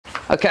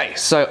Okay,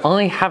 so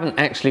I haven't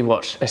actually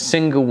watched a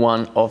single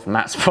one of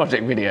Matt's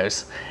project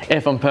videos,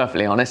 if I'm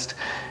perfectly honest.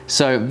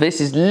 So this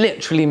is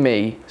literally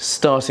me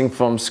starting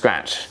from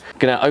scratch.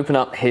 Gonna open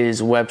up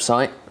his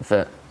website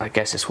that I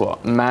guess is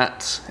what?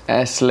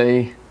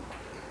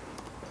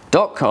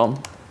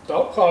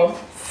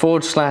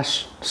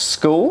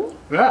 mattesley.com/school.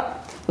 Yeah.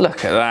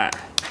 Look at that.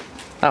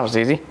 That was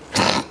easy.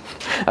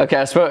 Okay,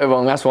 I spelled it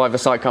wrong, that's why the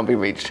site can't be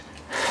reached.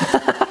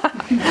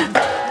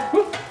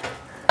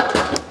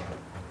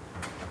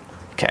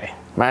 Okay,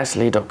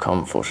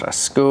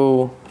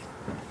 mattesley.com/school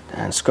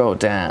and scroll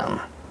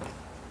down.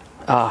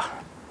 I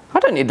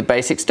don't need the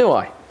basics, do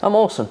I? I'm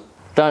awesome.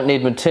 Don't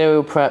need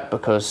material prep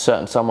because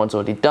someone's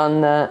already done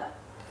that.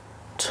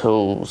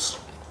 Tools.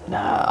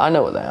 Nah, I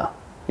know what they are.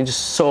 You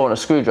just saw on a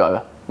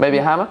screwdriver. Maybe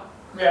a hammer?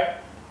 Yeah.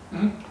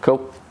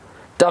 Cool.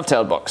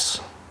 Dovetail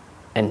box.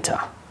 Enter.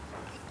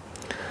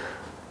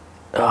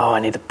 Oh, I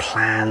need the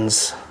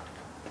plans.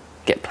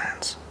 Get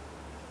plans.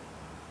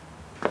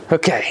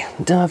 Okay,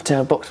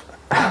 dovetail box.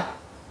 Are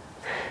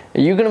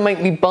you gonna make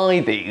me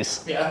buy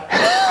these? Yeah.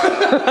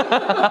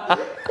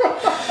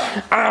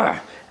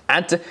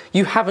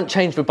 You haven't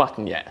changed the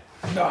button yet.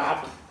 No, I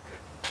haven't.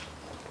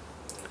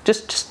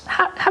 Just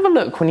have a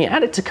look when you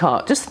add it to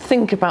cart. Just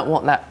think about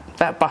what that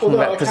button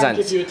represents. I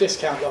can give you a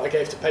discount that I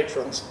gave to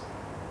patrons.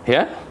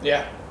 Yeah?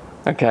 Yeah.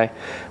 Okay.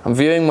 I'm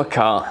viewing my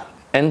cart.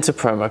 Enter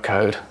promo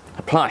code.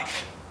 Apply.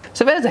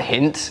 So there's a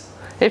hint.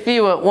 If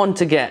you want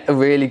to get a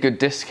really good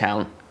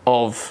discount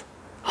of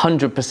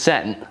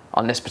 100%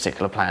 on this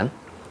particular plan,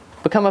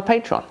 become a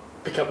patron.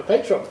 Become a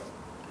patron.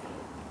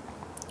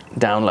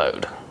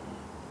 Download.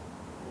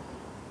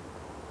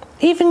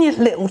 Even your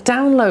little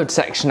download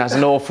section has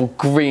an awful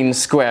green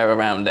square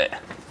around it.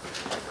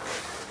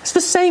 It's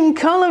the same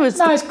colour as...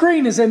 No, it's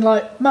green as in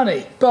like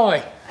money.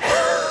 Buy.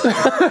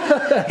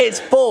 It's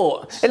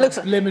bought. It looks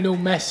like... Subliminal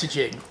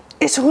messaging.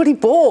 It's already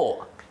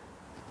bought.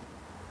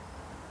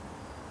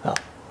 Oh.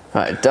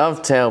 Right,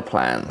 dovetail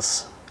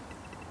plans.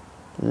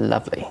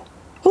 Lovely.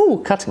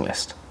 Ooh, cutting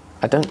list.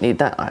 I don't need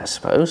that, I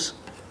suppose.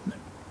 No.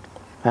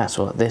 That's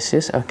what this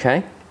is,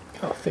 okay.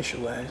 Oh,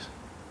 official wares.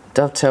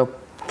 Dovetail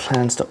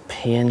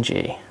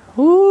plans.png.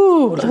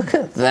 Ooh, look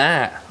at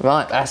that.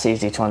 Right, that's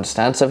easy to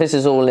understand. So this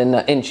is all in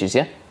inches,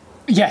 yeah?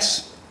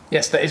 Yes.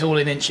 Yes, that is all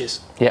in inches.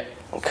 Yep,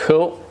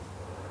 cool.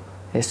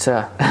 It's it's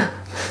a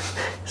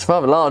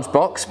rather large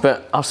box,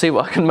 but I'll see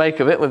what I can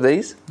make of it with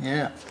these.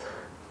 Yeah.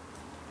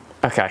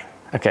 Okay,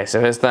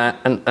 so there's that.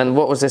 And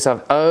what was this?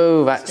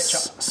 Oh,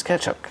 that's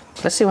SketchUp.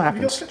 Let's see what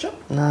happens. Have you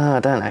got SketchUp? No, I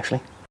don't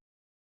actually.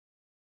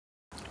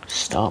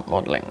 Start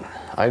modeling.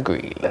 I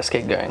agree. Let's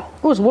get going.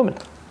 Oh, it's a woman.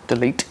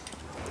 Delete.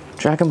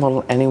 Drag a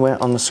model anywhere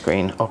on the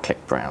screen or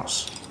click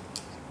browse.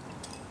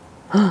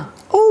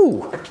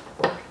 Oh,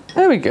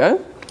 there we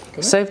go.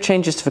 Save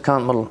changes to the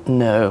current model.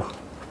 No.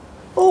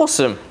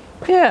 Awesome.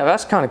 Yeah,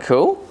 that's kind of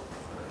cool.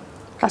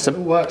 It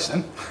all works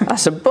then.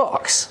 That's a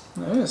box.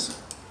 It is.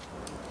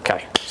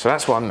 Okay, so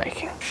that's what I'm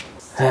making.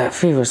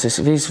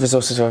 These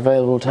resources are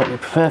available to help you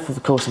prepare for the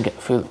course and get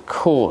through the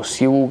course.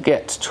 You will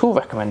get tool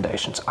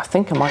recommendations. I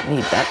think I might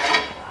need that.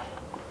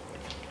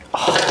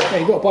 Oh. Yeah,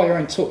 you've got to buy your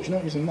own tools. You're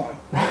not using mine.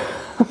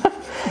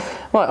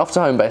 Right, off to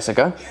home base I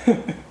go.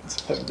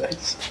 It's home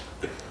base.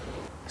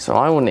 So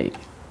I will need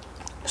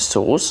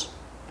saws,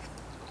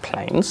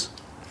 planes.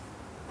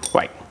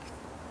 Wait,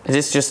 is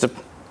this just a...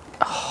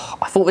 Oh,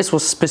 I thought this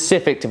was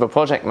specific to the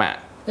project, Matt.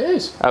 It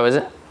is. Oh, is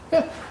it?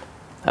 Yeah.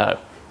 Oh.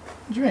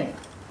 What do you mean?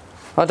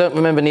 I don't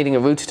remember needing a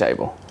router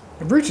table.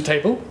 A router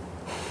table?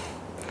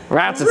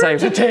 Router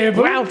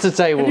table. Router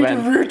table, I need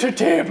then. a router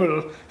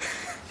table.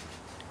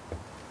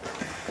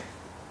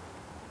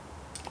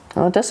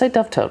 Oh, it does say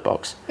dovetail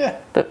box. Yeah.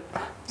 But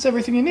it's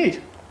everything you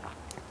need.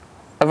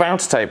 a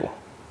router table.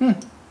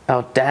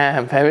 Oh,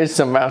 damn, there is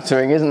some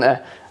routering, isn't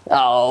there?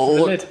 Oh.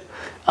 The lid.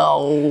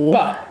 Oh.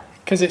 But,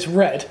 because it's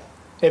red,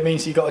 it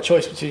means you've got a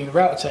choice between the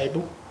router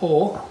table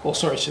or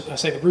sorry, I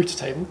say the router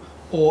table,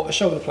 or a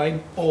shoulder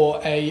plane or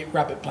a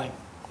rabbit plane.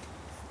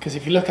 Because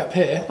if you look up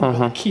here, you've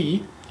got the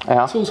key,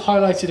 it's all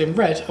highlighted in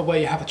red are where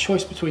you have a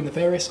choice between the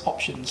various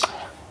options.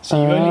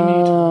 So you only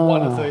need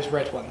one of those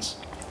red ones.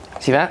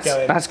 See,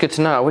 that's good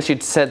to know. I wish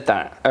you'd said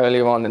that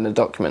earlier on in the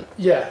document.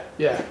 Yeah.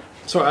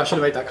 Sorry, I should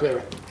have made that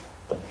clearer.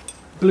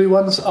 Blue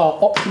ones are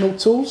optional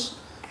tools,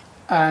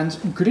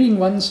 and green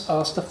ones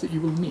are stuff that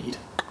you will need.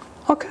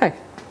 Okay,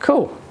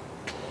 cool.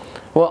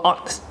 Well,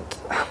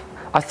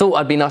 I thought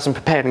I'd be nice and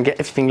prepared and get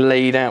everything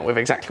laid out with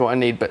exactly what I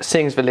need, but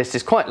seeing as the list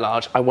is quite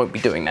large, I won't be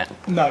doing that.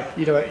 No,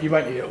 you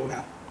won't need it all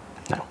now.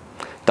 No.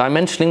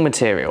 Dimensioning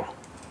material.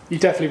 You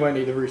definitely won't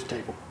need a router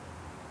table.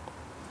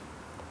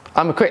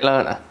 I'm a quick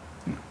learner.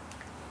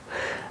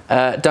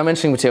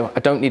 Dimensioning material, I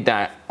don't need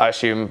that, I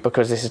assume,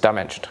 because this is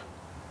dimensioned.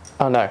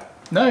 Oh no.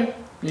 No,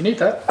 you need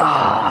that.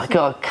 Ah, I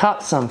gotta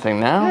cut something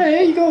now.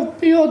 Yeah, you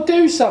gotta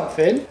do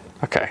something.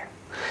 Okay.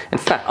 In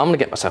fact, I'm gonna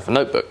get myself a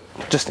notebook,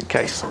 just in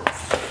case.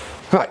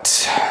 Right.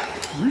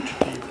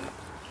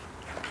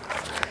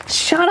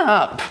 Shut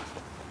up!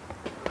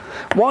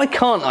 Why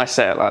can't I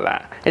say it like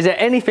that? Is there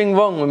anything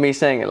wrong with me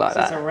saying it like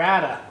that? It's a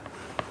router.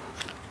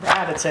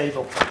 Rad a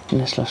table. In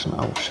this lesson,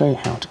 I will show you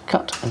how to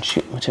cut and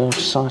shoot material to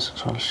size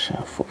as well as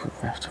share footprint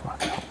to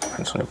work out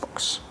pencil in your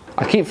box.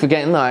 I keep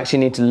forgetting that I actually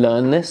need to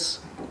learn this.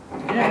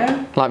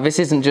 Yeah. Like this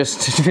isn't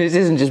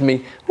just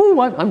me.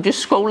 Oh, I'm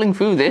just scrolling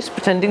through this,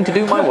 pretending to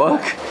do my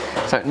work.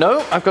 So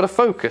no, I've got to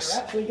focus.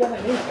 You're actually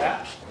gonna need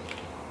that.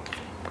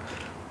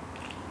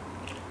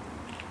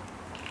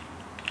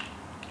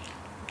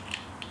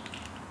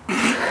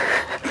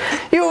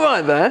 You all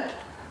right there?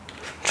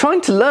 Trying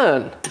to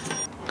learn.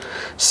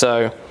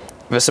 So,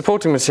 the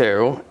supporting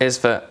material is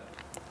for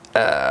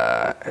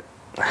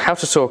how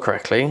to saw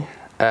correctly,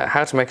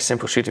 how to make a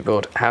simple shooting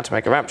board, how to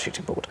make a ramp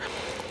shooting board.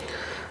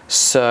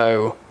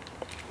 So,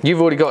 you've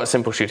already got a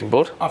simple shooting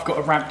board. I've got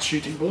a ramped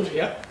shooting board,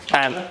 yeah.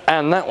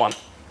 And that one.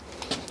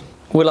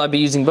 Will I be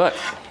using both?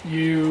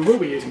 You will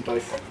be using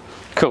both.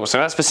 Cool, so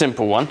that's the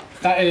simple one.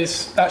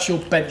 That's your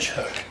bench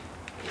hook.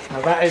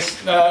 Now that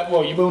is,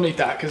 well, you will need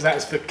that because that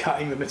is for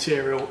cutting the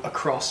material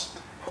across.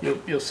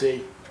 You'll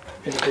see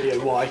in the video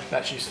why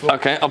that's useful.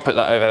 Okay, I'll put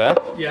that over there.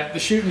 Yeah, the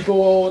shooting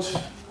board,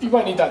 you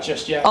won't need that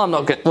just yet. I'm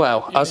not good.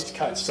 Well, you need to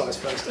cut its size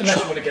first,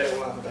 unless you want to get it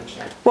all out of the bench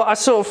now. Well, I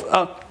sort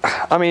of,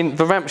 I mean,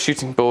 the ramp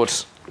shooting board,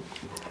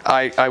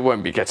 I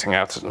won't be getting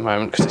out at the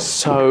moment because it's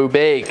so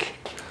big.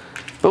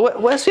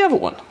 But where's the other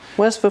one?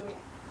 Where's the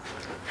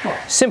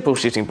simple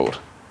shooting board?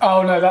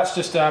 Oh no, that's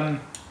just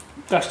something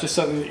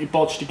that you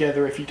bodge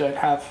together if you don't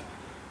have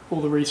all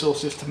the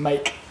resources to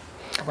make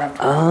a ramp.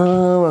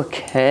 Oh,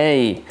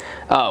 okay.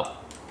 Oh.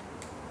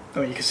 I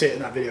mean, you can see it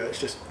in that video.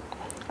 It's just.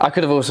 I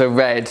could have also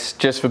read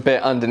just the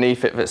bit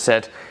underneath it that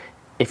said,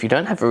 if you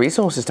don't have the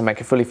resources to make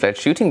a fully fledged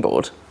shooting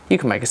board, you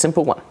can make a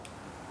simple one.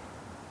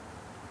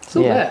 It's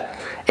all there.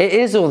 It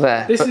is all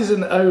there. This is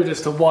an ode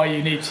as to why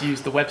you need to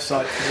use the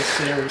website for this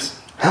series.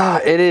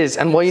 It is,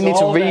 and why you need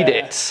to read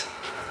it.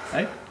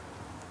 Hey?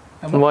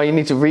 And why you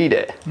need to read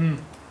it.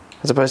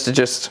 As opposed to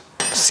just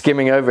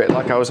skimming over it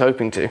like I was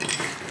hoping to.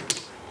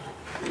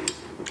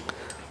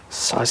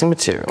 Sizing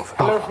material.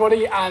 Hello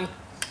everybody, and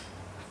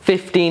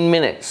 15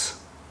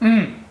 minutes.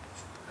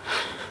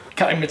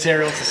 Cutting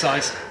material to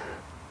size.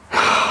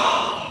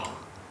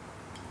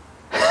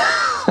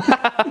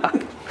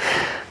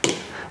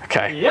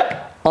 Okay.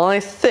 Yep. I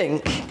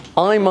think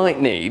I might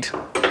need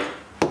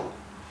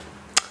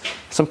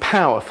some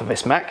power for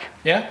this Mac.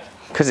 Yeah?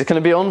 Because it's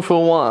going to be on for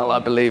a while, I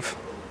believe.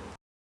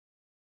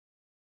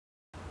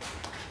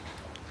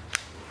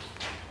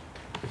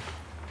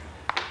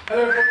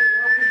 Hello everybody,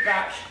 welcome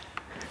back.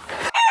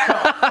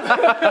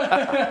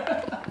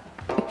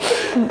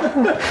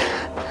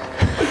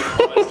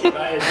 Let's keep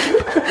that in.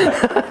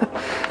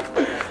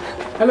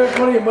 Hello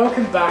everybody and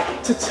welcome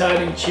back to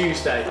Turning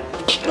Tuesday.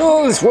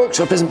 Oh, this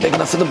workshop isn't big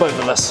enough for the both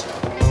of us.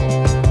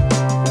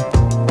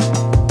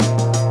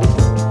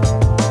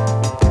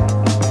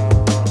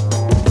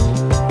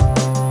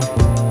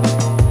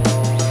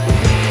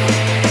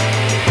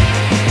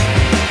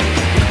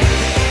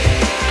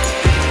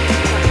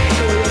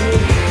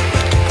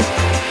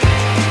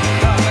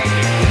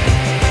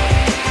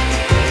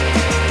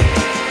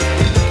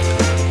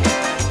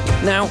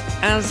 Now,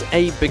 as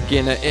a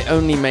beginner, it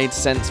only made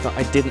sense that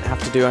I didn't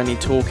have to do any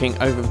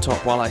talking over the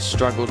top while I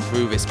struggled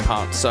through this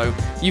part, so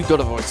you've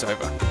got a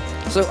voiceover.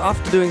 So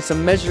after doing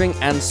some measuring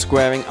and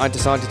squaring, I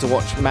decided to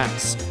watch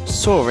Matt's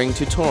sawing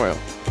tutorial.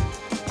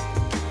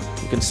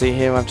 You can see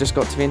here I've just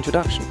got to the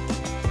introduction.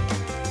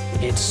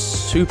 It's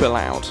super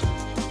loud.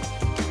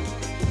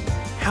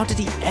 How did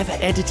he ever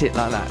edit it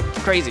like that?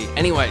 Crazy.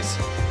 Anyways.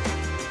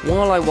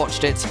 While I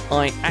watched it,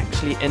 I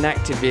actually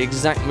enacted the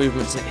exact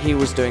movements that he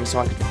was doing so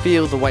I could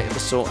feel the weight of the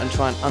saw and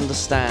try and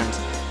understand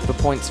the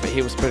points that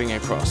he was putting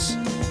across.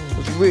 It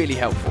was really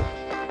helpful.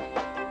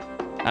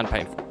 And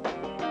painful.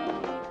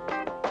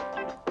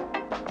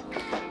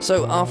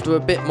 So after a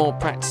bit more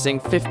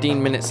practicing,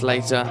 15 minutes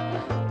later,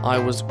 I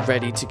was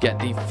ready to get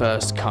the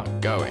first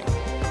cut going.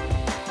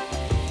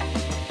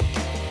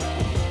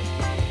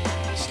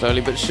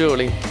 Slowly but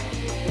surely.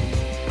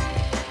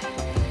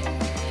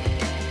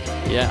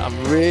 Yeah,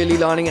 I'm really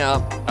lining it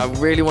up. I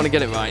really want to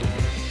get it right.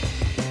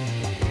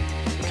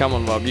 Come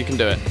on, Rob, you can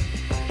do it.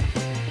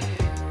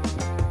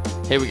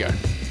 Here we go.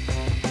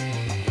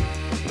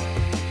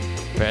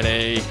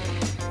 Ready.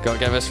 Gotta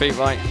get those feet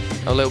right.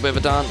 A little bit of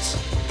a dance.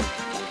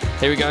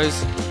 Here he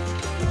goes.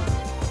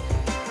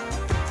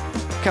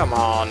 Come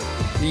on.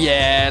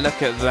 Yeah,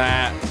 look at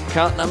that.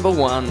 Cut number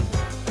 1.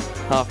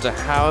 After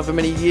however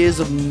many years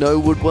of no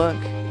woodwork.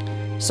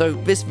 So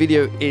this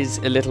video is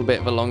a little bit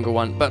of a longer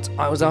one, but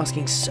I was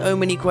asking so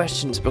many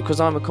questions because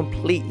I'm a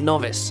complete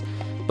novice.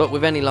 But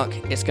with any luck,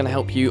 it's going to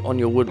help you on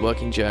your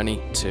woodworking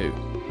journey too.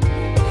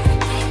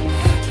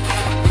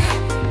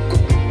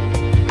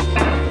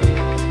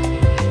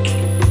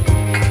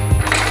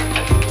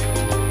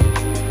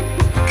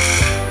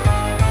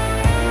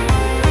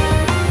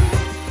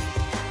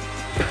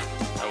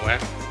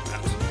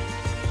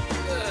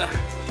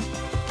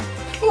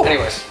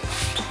 Anyways.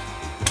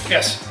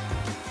 Yes.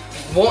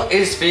 What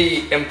is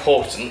the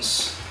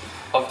importance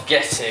of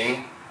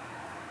getting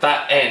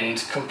that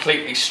end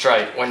completely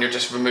straight when you're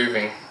just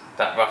removing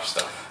that rough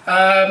stuff?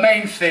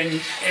 Main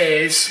thing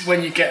is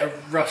when you get a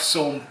rough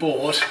sawn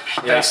board,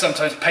 they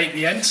sometimes paint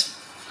the ends.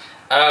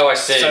 Oh, I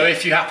see. So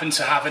if you happen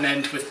to have an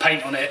end with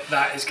paint on it,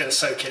 that is going to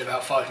soak in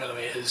about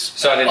 5mm.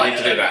 So I didn't need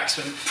to do that.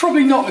 Maximum.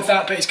 Probably not with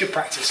that, but it's good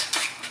practice.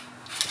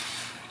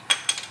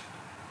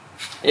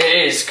 It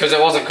is, because it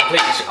wasn't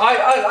completely...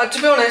 to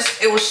be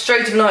honest, it was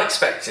straighter than I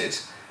expected.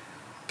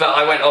 But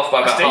I went off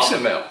by about half a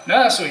mil.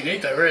 No, that's all you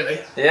need though,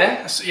 really.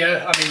 Yeah?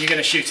 Yeah, I mean, you're going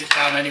to shoot it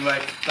down anyway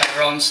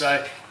later on,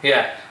 so...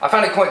 Yeah, I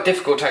found it quite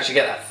difficult to actually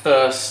get that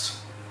first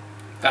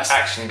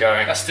action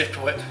going. That's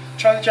difficult.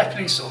 Try the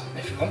Japanese saw,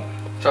 if you want.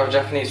 Try the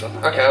Japanese one.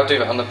 Okay, I'll do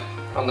that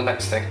on the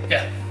next thing.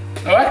 Yeah.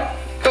 Alright?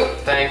 Cool,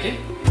 thank you.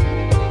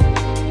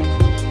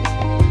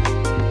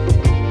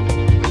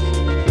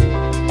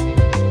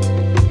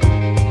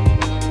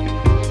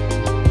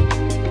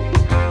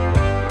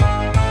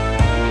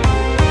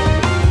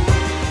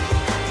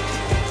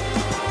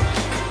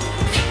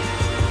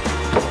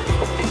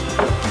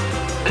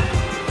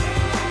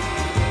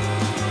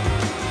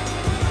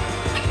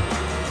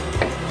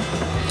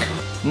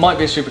 Might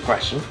be a stupid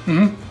question,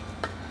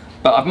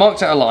 but I've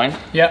marked out a line.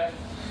 Yep.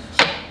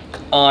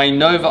 I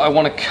know that I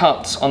want to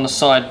cut on the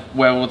side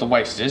where all the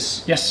waste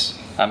is. Yes.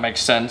 That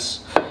makes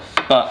sense.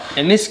 But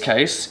in this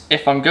case,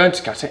 if I'm going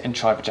to cut it and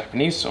try the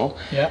Japanese saw,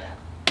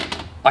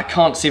 I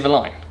can't see the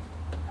line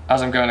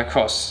as I'm going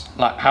across.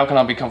 Like, how can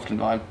I be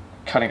confident that I'm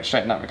cutting it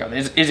straight in that regard?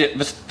 Is it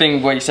the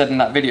thing where you said in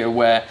that video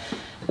where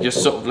you're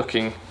sort of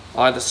looking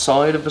either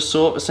side of the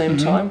saw at the same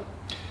time?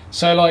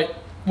 So like,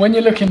 when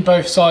you're looking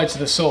both sides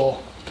of the saw,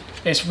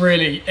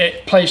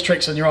 it plays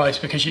tricks on your eyes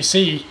because you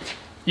see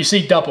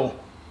double,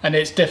 and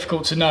it's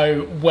difficult to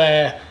know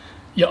where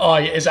your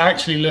eye is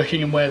actually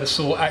looking and where the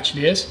saw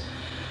actually is.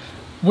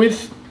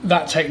 With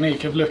that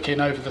technique of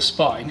looking over the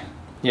spine,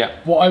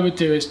 what I would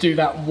do is do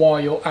that while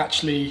you're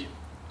actually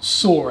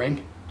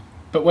sawing,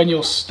 but when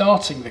you're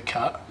starting the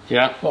cut,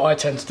 what I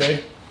tend to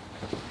do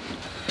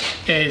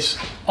is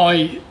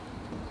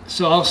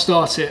I'll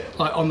start it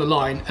like on the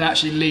line and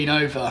actually lean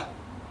over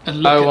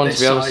and look at onto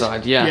this the side. other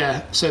side,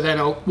 yeah. So then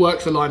I'll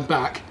work the line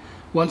back.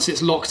 Once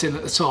it's locked in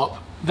at the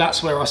top,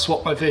 that's where I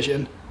swap my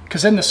vision,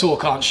 because then the saw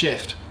can't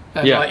shift.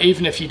 And like,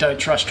 even if you don't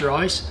trust your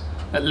eyes,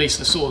 at least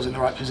the saw's in the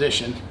right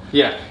position.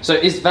 Yeah. So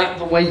is that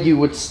the way you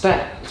would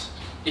stand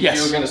if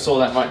you were going to saw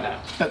that right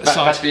now? At the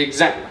side. That's the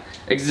exact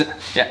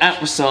at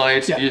the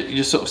side.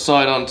 You sort of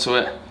side onto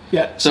it.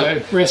 Yeah.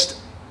 So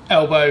wrist,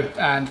 elbow,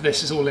 and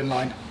this is all in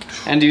line.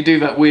 And do you do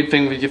that weird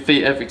thing with your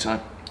feet every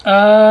time?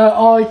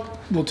 I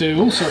will do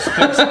all sorts of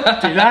things.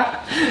 Do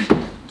that.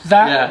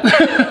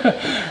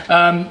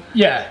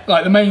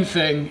 Like the main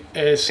thing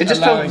is it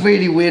just felt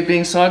really weird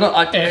being side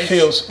on. It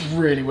feels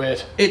really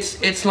weird.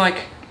 It's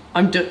like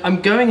I'm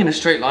going in a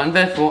straight line,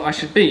 therefore I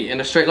should be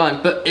in a straight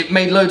line. But it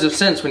made loads of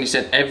sense when you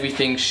said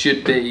everything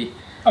should be.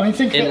 I mean,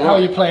 think of how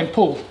you're playing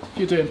pool. If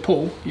you're doing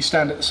pool, you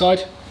stand at the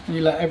side and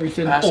you let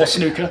everything, or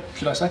snooker,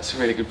 should I say? That's a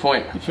really good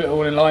point. You put it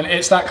all in line.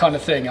 It's that kind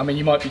of thing. I mean,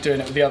 you might be doing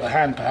it with the other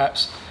hand,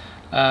 perhaps,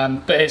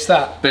 but it's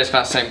that. But it's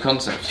that same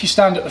concept. If you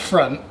stand at the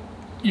front,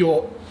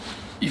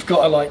 you've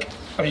got to like.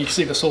 I mean, you can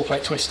see the saw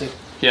plate twisted.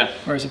 Yeah.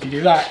 Whereas if you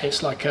do that,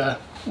 it's like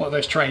one of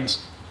those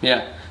trains.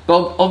 Yeah.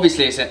 But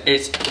obviously,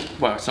 it's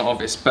well, it's not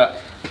obvious, but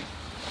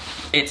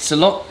it's a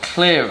lot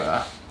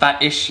clearer,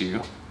 that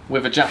issue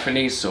with a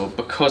Japanese saw,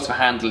 because the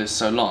handle is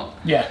so long.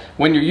 Yeah.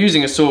 When you're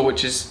using a saw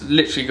which has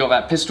literally got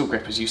that pistol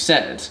grip, as you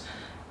said,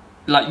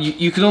 like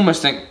you could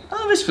almost think,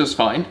 oh, this feels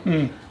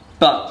fine.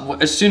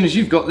 But as soon as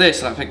you've got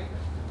this, I think,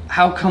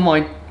 how come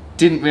I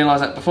didn't realise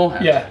that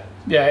beforehand?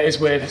 Yeah, it is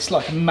weird. It's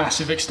like a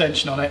massive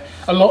extension on it.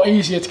 A lot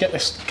easier to get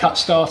this cut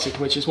started,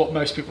 which is what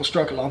most people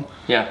struggle on.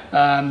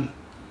 Yeah.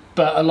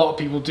 But a lot of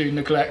people do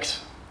neglect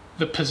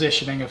the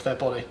positioning of their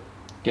body.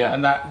 Yeah.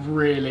 And that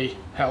really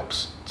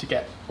helps to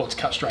get what's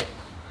cut straight.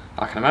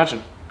 I can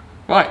imagine.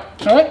 Right.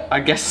 All right. I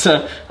guess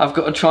I've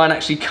got to try and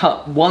actually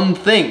cut one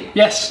thing.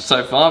 Yes.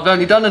 So far, I've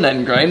only done an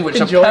end grain, which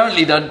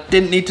apparently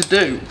didn't need to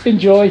do.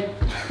 Enjoy.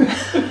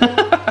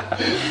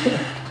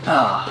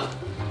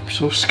 I'm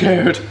so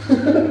scared.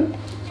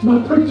 My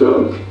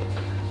Paduk.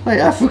 My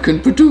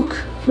African Paduk.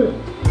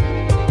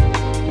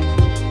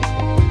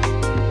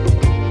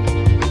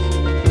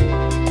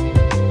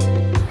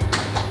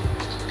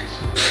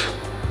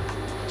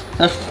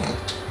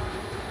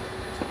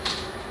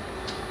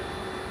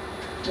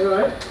 You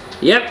alright?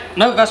 Yep,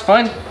 no, that's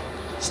fine.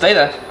 Stay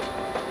there.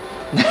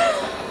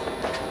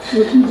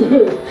 What you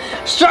doing?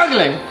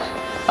 Struggling!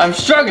 I'm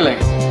struggling.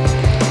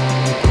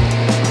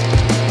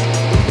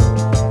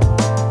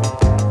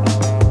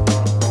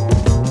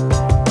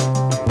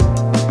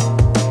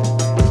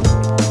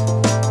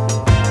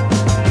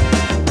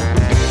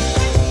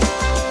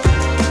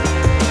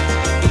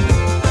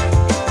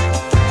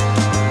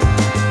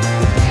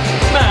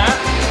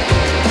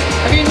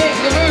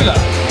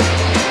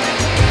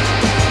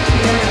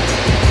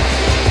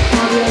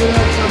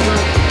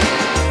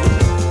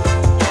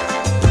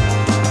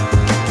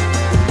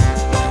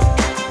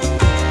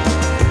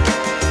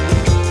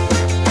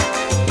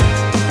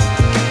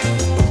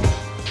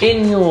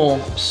 In your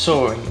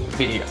sawing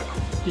video,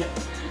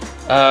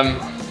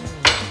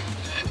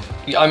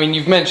 I mean,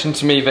 you've mentioned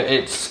to me that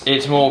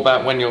it's more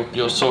about when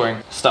you're sawing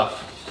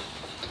stuff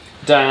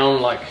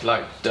down, like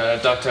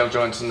dovetail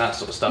joints and that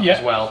sort of stuff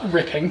as well.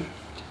 Ripping.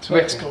 That's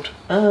what it's called.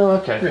 Oh,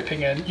 okay.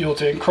 Ripping, and you're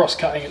doing cross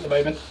cutting at the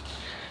moment.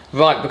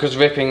 Right, because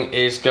ripping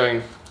is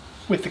going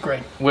with the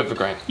grain. With the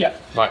grain. Yeah.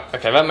 Right.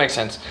 Okay, that makes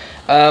sense.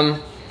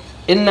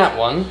 In that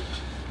one,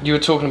 you were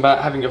talking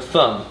about having your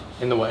thumb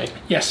in the way.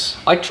 Yes.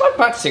 I tried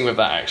practicing with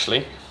that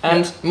actually,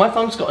 and my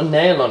thumb's got a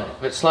nail on it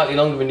that's slightly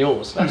longer than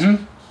yours. That's,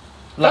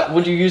 like,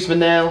 would you use the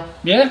nail?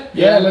 Yeah.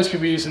 Loads of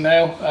people use the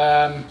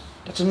nail.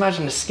 Just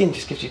imagine the skin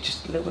just gives you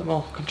just a little bit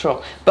more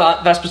control.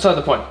 But that's beside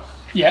the point.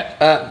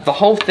 Yeah. The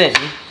whole thing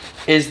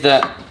is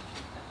that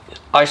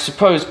I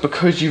suppose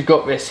because you've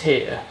got this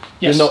here,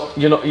 you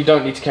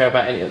don't need to care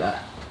about any of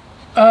that.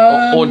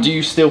 Or do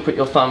you still put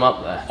your thumb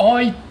up there?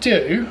 I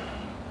do,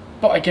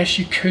 but I guess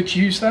you could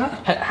use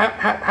that.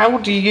 How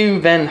do you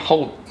then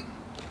hold?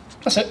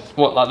 That's it.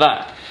 What, like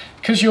that?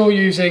 Because you're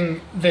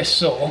using this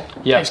saw,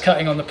 yeah. It's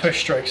cutting on the push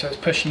stroke, so it's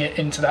pushing it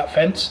into that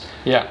fence.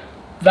 Yeah.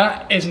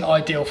 That isn't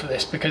ideal for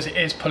this because it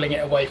is pulling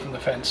it away from the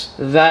fence.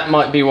 That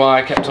might be why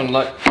I kept on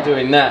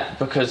doing that,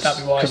 because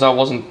I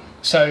wasn't.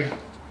 So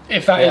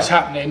if that is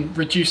happening,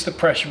 reduce the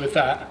pressure with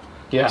that.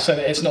 Yeah. So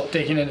that it's not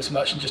digging in as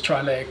much and just try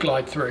and let it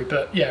glide through.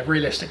 But yeah,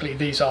 realistically,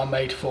 these are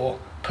made for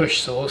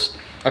push saws.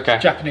 Okay.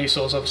 Japanese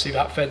saws, obviously,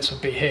 that fence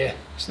would be here,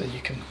 so that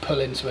you can pull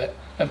into it.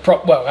 And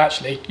well,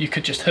 actually, you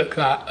could just hook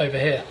that over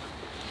here.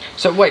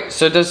 So wait,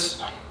 so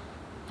does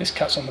this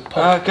cuts on the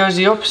pole? It goes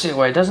the opposite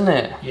way, doesn't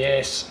it?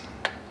 Yes.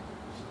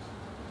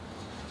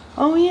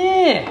 Oh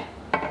yeah.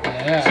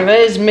 Yeah. So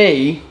there's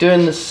me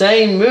doing the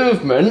same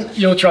movement.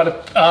 You're trying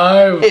to.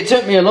 Oh. It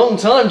took me a long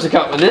time to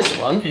cut with this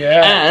one.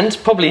 Yeah. And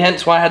probably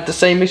hence why I had the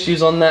same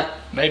issues on that.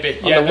 Maybe.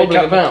 On the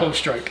wobbling about. Pull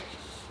stroke.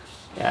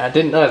 Yeah, I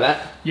didn't know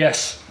that.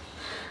 Yes.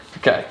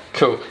 Okay,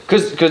 cool.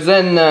 Because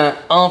then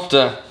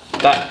after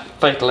that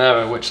fatal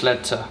error, which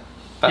led to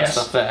that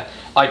stuff there,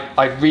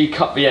 I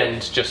recut the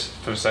end just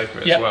for the sake of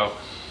it as well.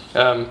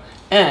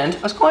 And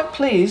I was quite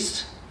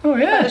pleased. Oh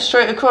yeah.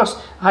 Straight across.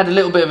 I had a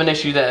little bit of an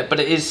issue there, but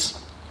it is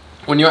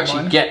when you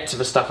actually get to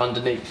the stuff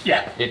underneath.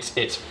 Yeah.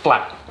 It's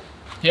flat.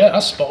 Yeah,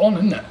 that's spot on,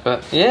 isn't it?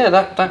 But yeah,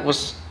 that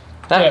was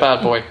that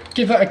bad boy.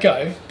 Give that a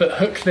go, but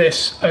hook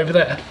this over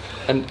there.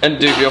 And do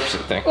the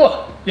opposite thing.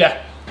 Oh,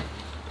 yeah.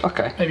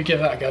 Okay. Maybe give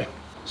that a go.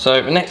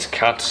 So the next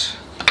cut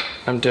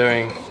I'm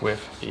doing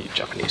with the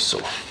Japanese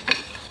saw.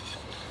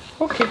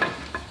 Okay.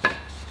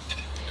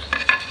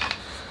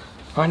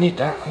 I need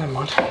that, never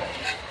mind.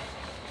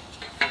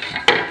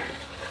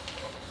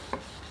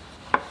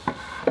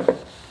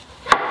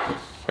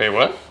 Wait,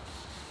 what?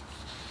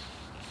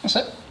 That's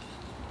it.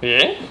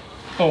 Yeah?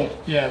 Oh,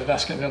 yeah,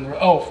 that's going to be on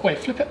the... Oh, wait,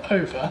 flip it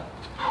over.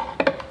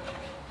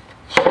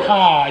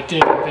 Ah, I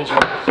did envision.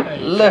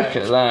 Look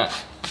at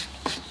that.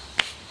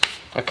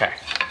 Okay.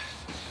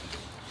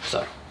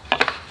 So.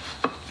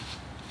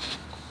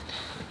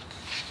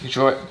 You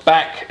draw it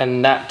back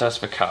and that does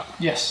the cut.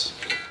 Yes.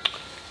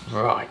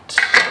 Right.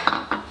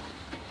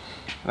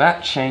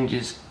 That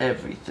changes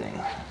everything.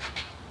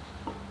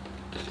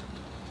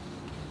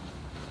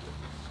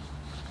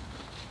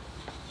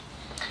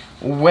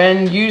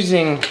 When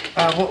using,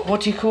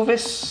 what do you call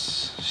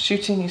this?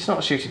 Shooting? It's not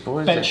a shooting ball,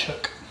 is it? Bench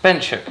hook.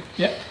 Bench hook.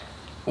 Yep.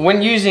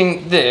 When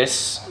using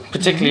this,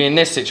 particularly in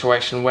this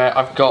situation where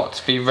I've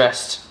got the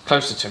rest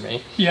closer to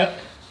me,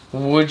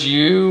 would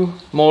you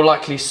more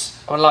likely,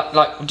 or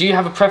like, do you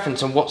have a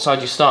preference on what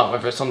side you start,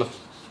 whether it's on the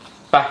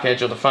back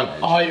edge or the front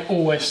edge? I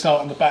always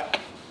start on the back.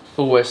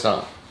 Always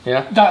start,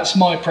 yeah? That's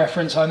my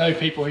preference. I know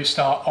people who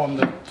start on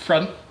the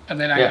front and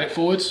then angle it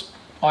forwards.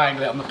 I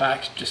angle it on the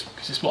back just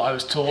because it's what I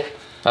was taught.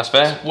 That's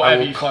fair.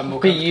 Whatever you find more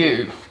comfortable.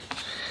 you.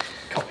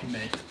 Copy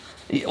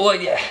me. Well,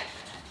 yeah.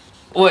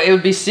 Well, it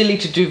would be silly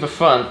to do the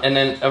front and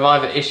then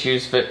arrive at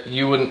issues that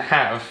you wouldn't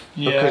have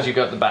because you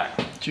got the back.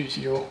 Due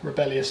to your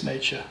rebellious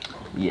nature.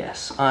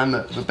 Yes, I'm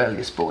a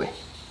rebellious boy.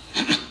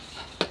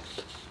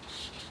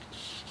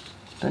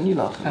 Don't you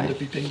laugh at me? And a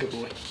Bubinga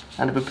boy.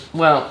 And a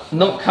well,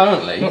 not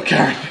currently. Not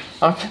currently.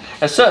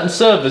 A certain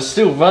server's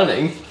still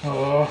running.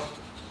 Oh.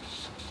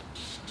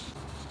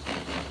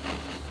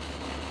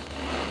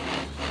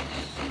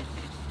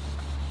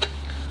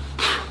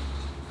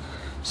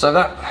 So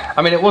that,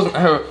 I mean, it wasn't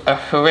a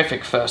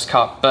horrific first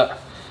cut,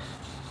 but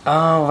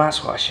oh,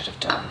 that's what I should have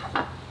done.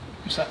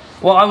 What's that?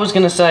 Well, I was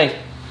going to say,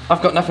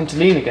 I've got nothing to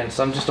lean against.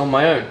 I'm just on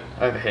my own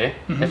over here.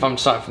 If I'm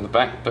starting from the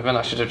back, but then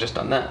I should have just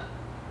done that.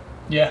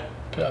 Yeah,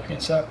 put it up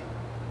against that.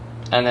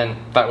 And then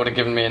that would have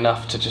given me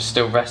enough to just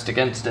still rest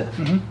against it.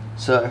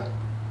 So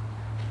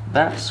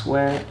that's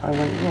where I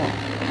went wrong.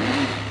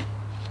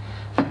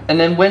 And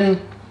then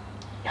when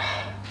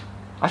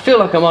I feel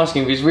like I'm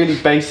asking these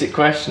really basic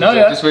questions,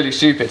 they're just really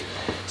stupid.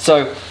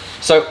 So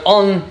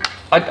on,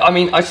 I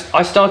mean, I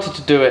started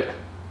to do it,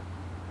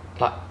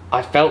 like,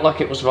 I felt like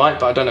it was right,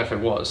 but I don't know if it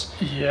was.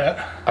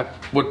 Yeah. I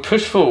would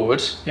push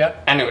forward,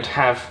 Yep. and it would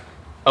have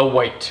a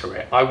weight to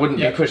it. I wouldn't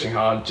be pushing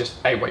hard, just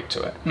a weight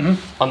to it.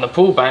 On the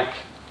pull back,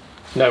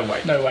 no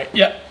weight. No weight,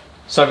 yep.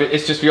 So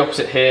it's just the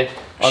opposite here.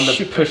 On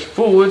the push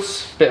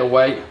forwards, bit of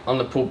weight. On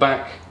the pull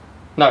back,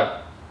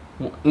 No.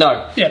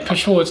 No. Yeah,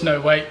 push forwards,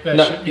 no weight.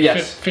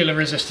 You feel a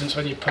resistance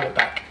when you pull it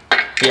back.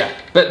 Yeah,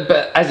 but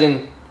as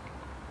in,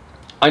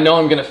 I know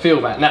I'm going to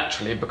feel that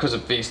naturally because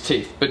of these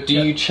teeth, but do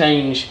you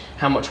change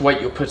how much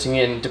weight you're putting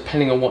in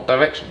depending on what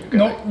direction you're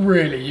going? Not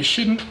really. You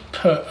shouldn't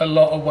put a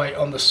lot of weight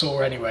on the saw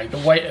anyway. The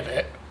weight of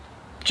it,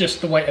 just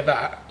the weight of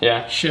that,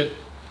 should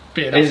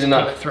be enough to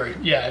pull it through.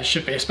 Yeah, it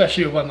should be,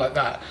 especially with one like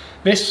that.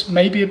 This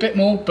may be a bit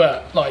more,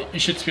 but like you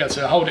should be able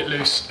to hold it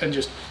loose and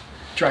just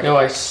drag it back. Oh,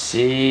 I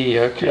see.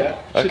 Okay.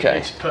 Yeah, shouldn't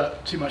need to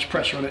put too much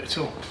pressure on it at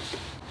all.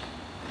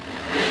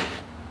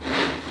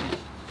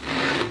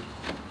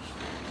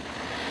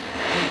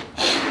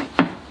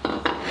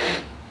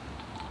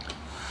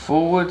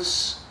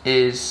 Forwards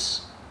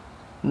is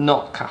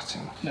not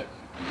cutting. No.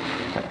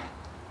 Okay.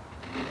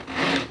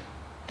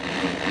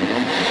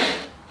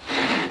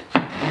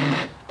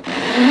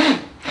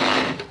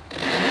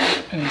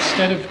 And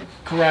instead of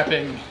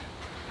grabbing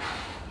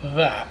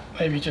that,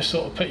 maybe just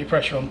sort of put your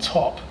pressure on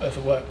top of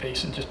the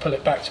workpiece and just pull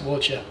it back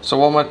towards you. So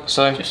what am I,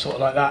 just sort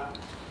of like that.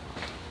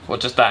 What,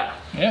 just that?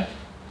 Yeah.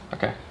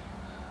 Okay.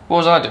 What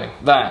was I doing?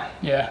 That?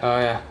 Yeah. Oh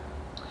yeah.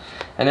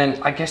 And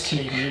then I guess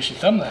you can use your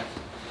thumb there.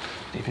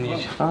 Even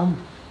use your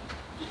thumb.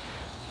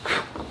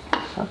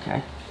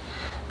 Okay.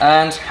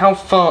 And how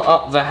far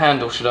up the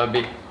handle should I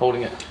be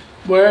holding it?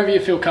 Wherever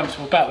you feel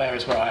comfortable. About there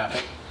is where I have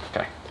it.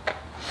 Okay.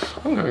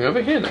 I'm going over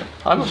here then.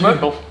 I'm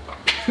mobile.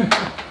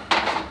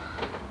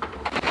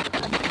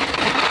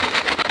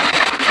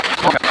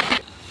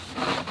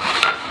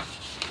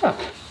 Oh,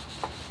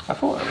 I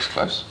thought that was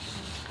close.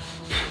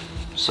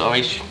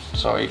 Sorry,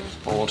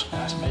 board.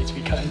 That's made to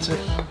be cut into.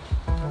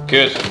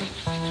 Good.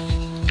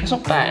 It's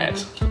not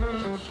bad.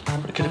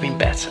 But it could have been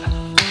better.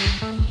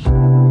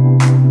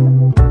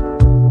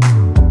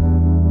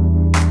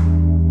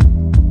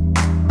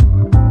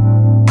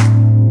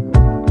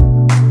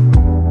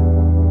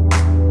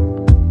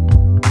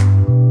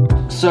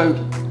 So,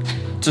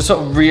 to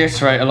sort of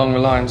reiterate along the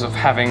lines of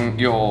having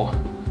your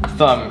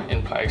thumb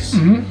in place,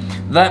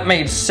 that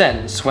made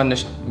sense when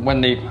I've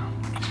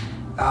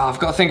got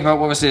to think about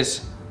what this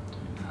is.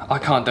 I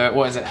can't do it.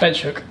 What is it?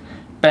 Bench hook.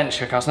 Bench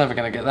hook. I was never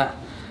going to get that.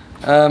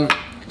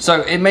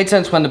 So it made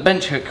sense when the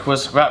bench hook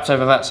was wrapped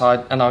over that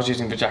side and I was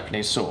using the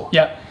Japanese saw.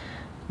 Yeah.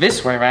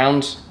 This way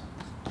round,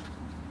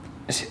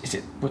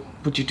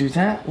 would you do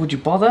that? Would you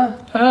bother?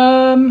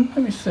 Let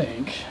me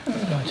think. How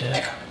would I do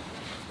it?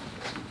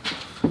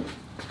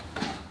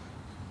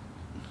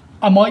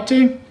 I might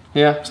do.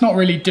 Yeah. It's not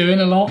really doing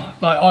a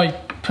lot. Like I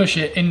push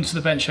it into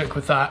the bench hook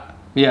with that.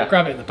 Yeah.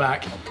 Grab it at the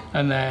back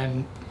and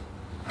then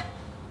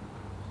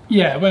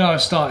yeah, when I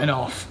was starting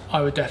off,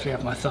 I would definitely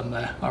have my thumb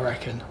there, I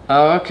reckon.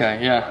 Oh,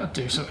 okay, yeah. I'd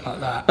do something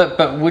like that.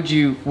 But would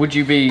you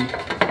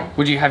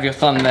have your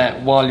thumb there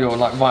while you're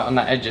like right on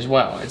that edge as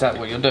well? Is that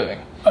what you're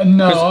doing?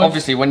 No. Because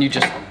obviously when you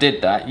just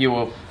did that, you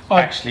were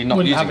actually not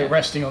using it. I wouldn't have it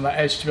resting on that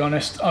edge, to be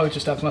honest. I would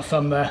just have my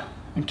thumb there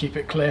and keep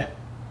it clear.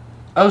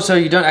 Oh, so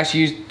you don't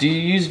actually use, do you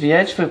use the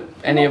edge for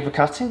any of the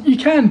cutting? You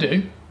can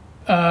do.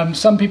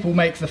 Some people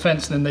make the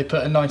fence and then they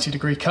put a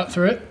 90-degree cut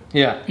through it.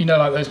 Yeah. You know,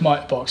 like those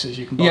miter boxes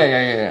you can buy.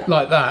 Yeah.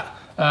 Like that.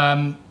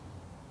 I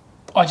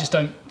just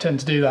don't tend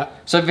to do that.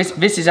 So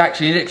this is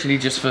actually literally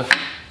just for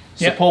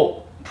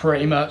support?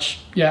 Pretty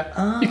much, yeah.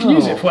 Oh. You can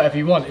use it for whatever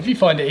you want. If you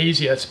find it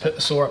easier to put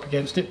the saw up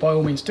against it, by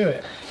all means do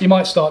it. You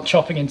might start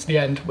chopping into the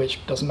end,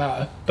 which doesn't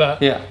matter.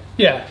 But yeah,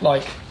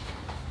 like,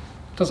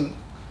 doesn't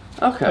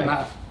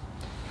matter.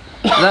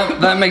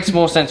 that makes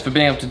more sense for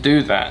being able to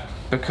do that,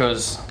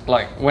 because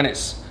like when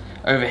it's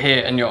over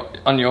here and you're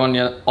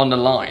on the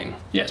line.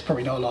 Yeah, it's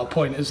probably not a lot of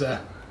point, is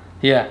there?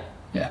 Yeah.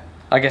 Yeah.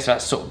 I guess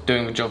that's sort of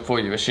doing the job for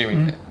you,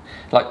 assuming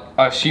like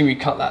I assume you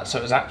cut that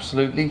so it's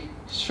absolutely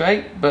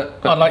straight,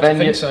 but I'd like to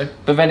think so.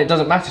 But then it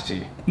doesn't matter to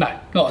you. No,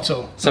 not at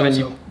all. So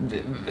not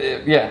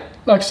then yeah.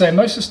 Like I say,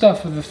 most of the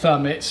stuff with the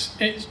thumb, it's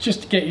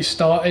just to get you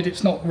started.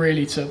 It's not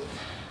really to,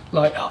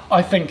 like,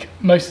 I think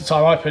most of the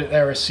time I put it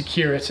there as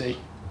security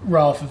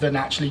rather than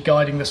actually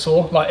guiding the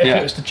saw. Like if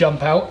it was to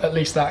jump out, at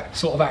least that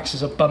sort of acts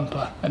as a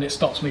bumper and it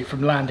stops me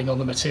from landing on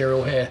the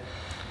material here.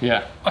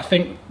 Yeah. I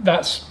think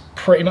that's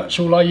pretty much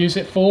all I use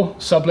it for,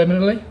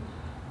 subliminally.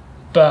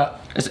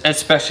 But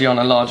especially on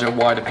a larger,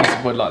 wider piece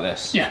of wood like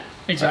this. Yeah,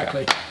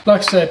 exactly. Okay.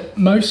 Like I said,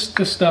 most of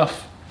the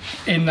stuff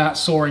in that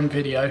sawing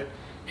video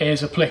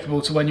is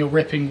applicable to when you're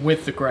ripping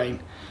with the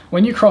grain.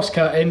 When you're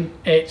cross-cutting,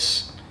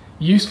 it's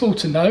useful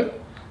to know,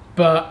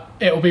 but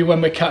it'll be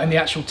when we're cutting the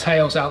actual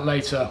tails out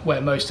later where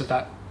most of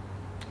that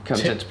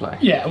comes into play.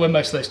 Yeah, when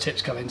most of those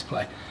tips come into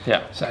play.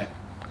 Yeah. So,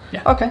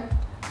 yeah. Okay.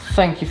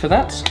 Thank you for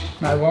that.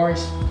 No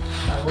worries.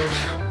 No worries.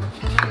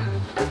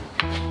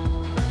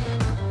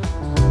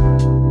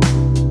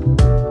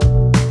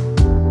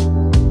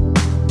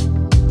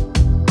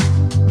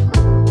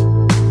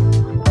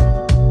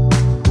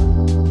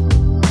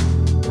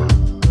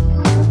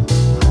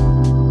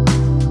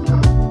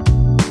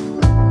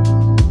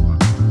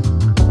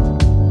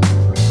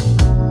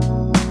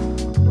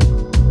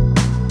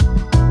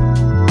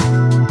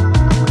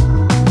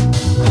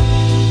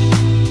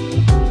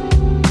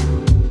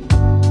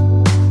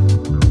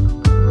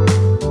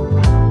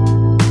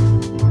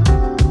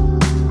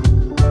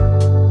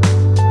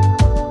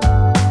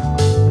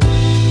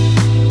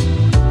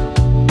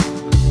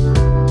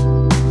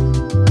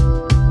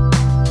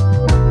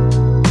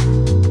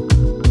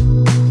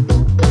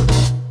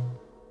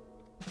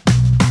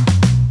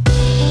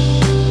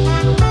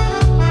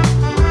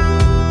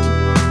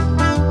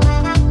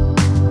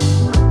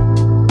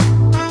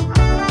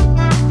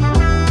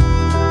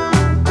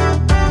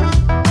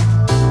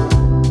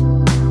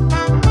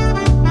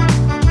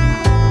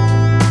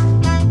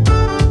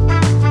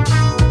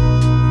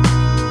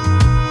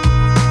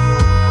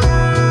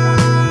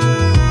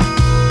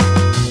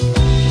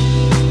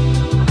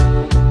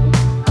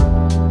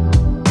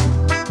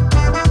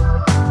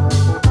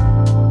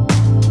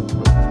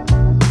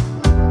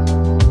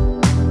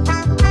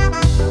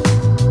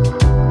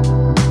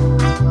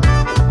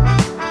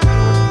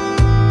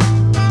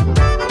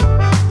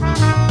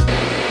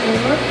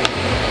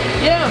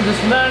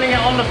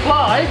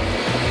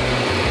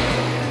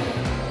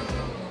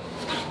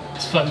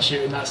 fun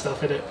shooting that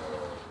stuff, isn't it?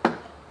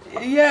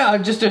 Yeah,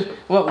 I'm just,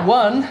 well,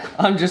 one,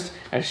 I'm just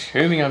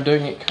assuming I'm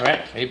doing it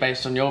correctly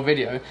based on your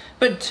video,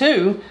 but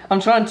two, I'm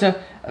trying to,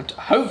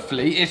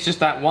 hopefully it's just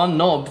that one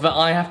knob that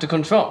I have to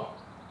control.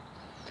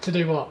 To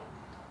do what?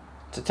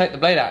 To take the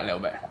blade out a little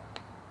bit.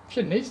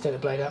 Shouldn't need to take the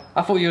blade out.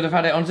 I thought you would have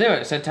had it on 0.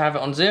 It said to have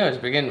it on 0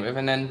 to begin with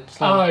and then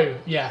slam. Oh,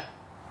 yeah.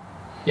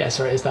 Yeah,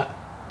 sorry, it is that.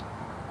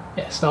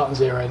 Yeah, start on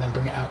 0 and then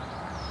bring it out.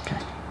 Okay.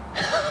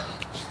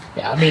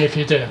 Yeah, I mean, if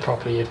you're doing it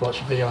properly, you'd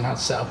watch a video on how to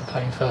set up a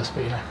plane first,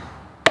 but you know.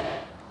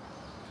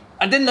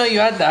 I didn't know you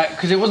had that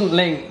because it wasn't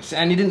linked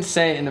and you didn't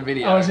say it in the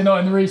video. Oh, is it not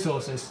in the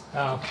resources?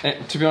 Oh.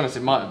 To be honest,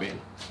 it might have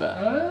been. But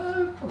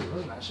Probably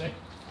wasn't actually.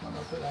 Might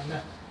not put that in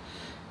there.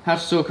 how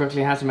to saw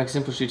correctly, how to make a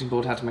simple shooting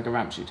board, how to make a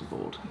ramp shooting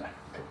board. No,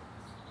 cool.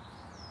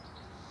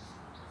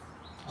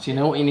 So you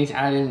know what you need to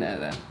add in there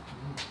then?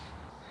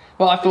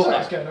 Well, I thought...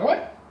 It's going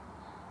alright.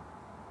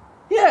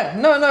 Yeah,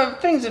 no,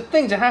 things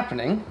are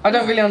happening. I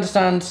don't really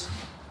understand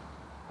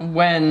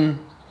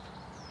when...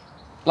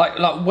 Like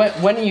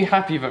when are you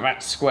happy that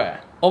that's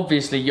square?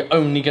 Obviously, you're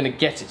only going to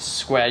get it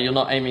square. You're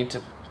not aiming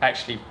to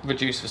actually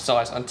reduce the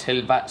size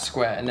until that's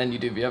square, and then you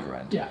do the other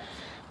end. Yeah.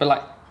 But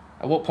like,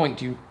 at what point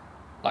do you,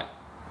 like...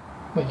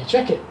 When you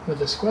check it with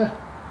the square.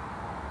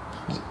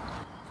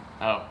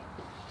 Oh.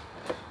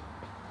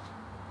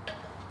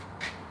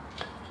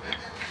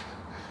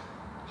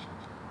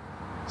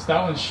 So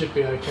that one should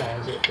be okay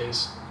as it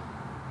is.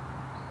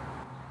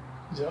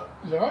 Is that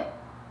right?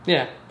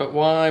 Yeah, but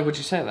why would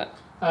you say that?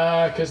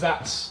 Because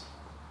that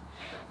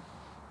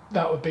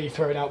would be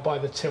thrown out by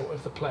the tilt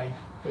of the plane,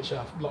 which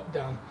I've locked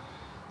down.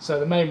 So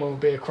the main one will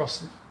be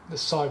across the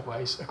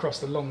sideways, across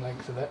the long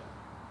length of it.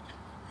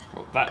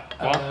 Well, that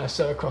one?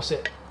 So across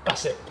it,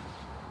 that's it.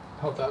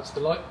 Hold that to the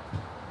light.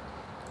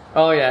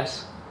 Oh,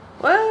 yes.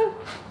 Well...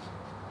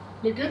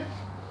 Look good?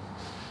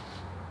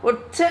 Well,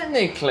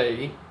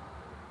 technically,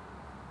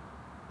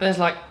 there's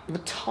like the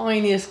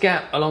tiniest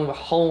gap along the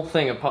whole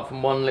thing apart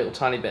from one little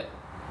tiny bit.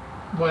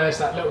 Where's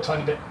that little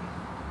tiny bit?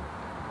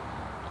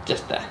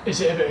 Just there.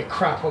 Is it a bit of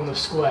crap on the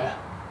square?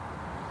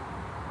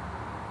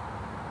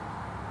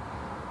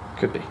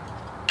 Could be.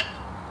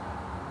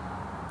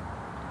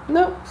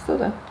 No, still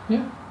there.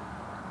 Yeah.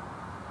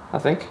 I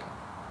think.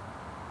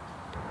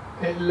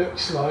 It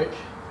looks like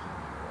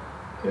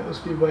it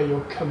must be where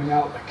you're coming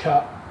out the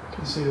cut. You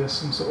can see there's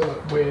some sort of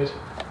like weird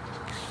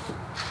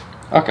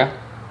Okay.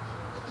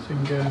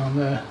 thing going on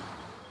there.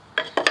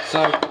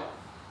 So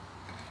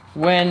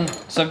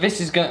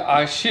this is going to,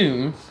 I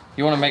assume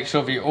you want to make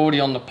sure that you're already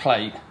on the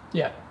plate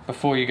Yeah.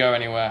 before you go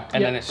anywhere,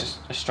 and Yeah. then it's just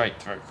a straight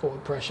through.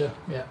 Forward pressure.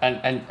 Yeah.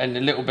 And a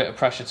little bit of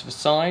pressure to the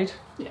side.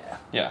 Yeah.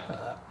 Yeah. Like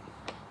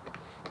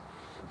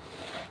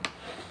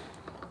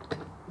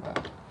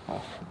that.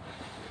 Oh.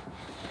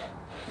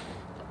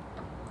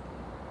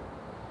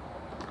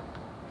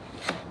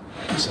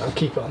 So I'll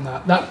keep it on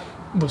that. That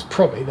was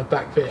probably the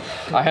back bit.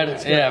 I had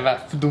it, yeah,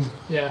 that.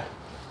 Yeah.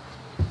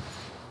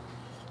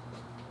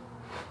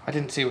 I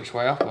didn't see which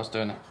way up I was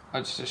doing it. I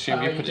just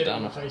assumed you put it down.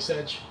 On the face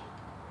edge.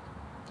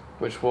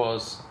 Which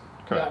was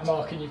correct. That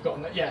marking you've got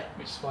on that, yeah,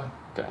 which is fine.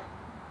 Okay.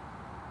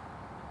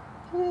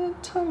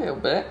 Tiny little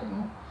bit.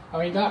 I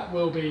mean, that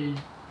will be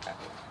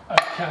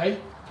okay.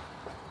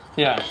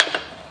 Yeah.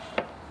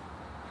 But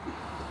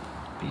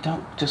you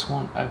don't just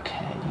want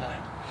okay. No.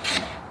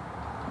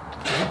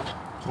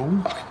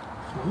 Ooh.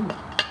 Ooh.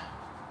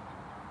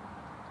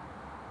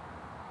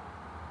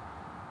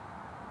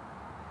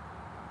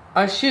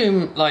 I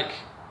assume, like,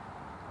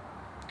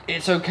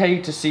 it's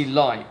okay to see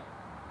light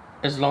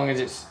as long as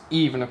it's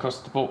even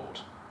across the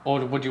board,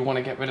 or would you want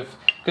to get rid of?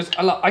 Because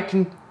I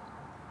can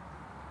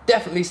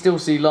definitely still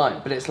see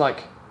light, but it's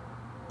like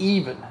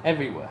even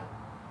everywhere.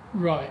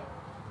 Right.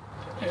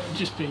 It would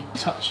just be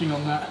touching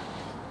on that.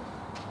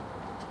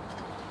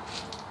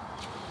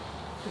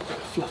 A bit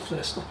of fluff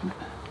there stopping it.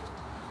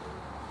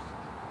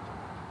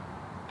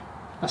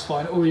 That's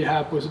fine. All you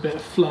had was a bit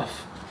of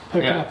fluff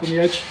poking up on the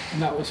edge,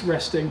 and that was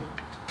resting.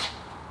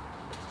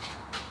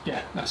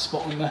 Yeah, that's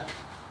spot on there.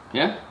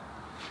 Yeah?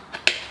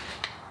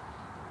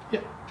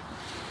 Yep,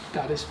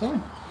 that is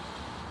fine.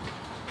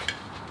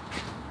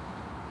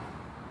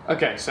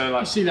 Okay, so You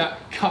like... see that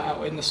cut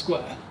out in the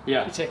square?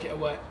 Yeah. You take it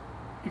away.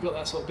 You've got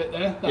that sort of bit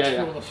there. That's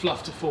for all the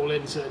fluff to fall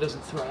in so it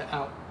doesn't throw it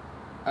out.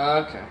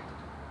 Okay.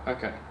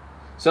 Okay.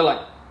 So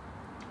like,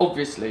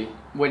 obviously,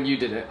 when you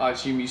did it, I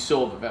assume you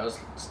saw that there was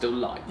still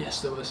light. Yes,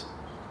 there was.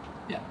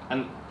 Yeah.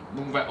 And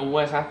will that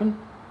always happen?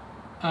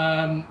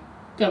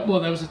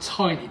 Well, there was a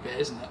tiny bit,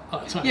 isn't it?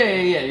 Like a tiny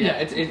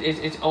Yeah. bit.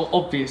 It's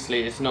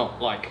obviously it's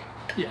not like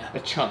a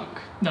chunk.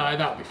 No,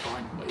 that'll be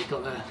fine. What you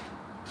got there,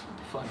 that'll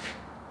be fine.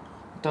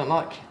 Don't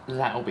like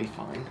that'll be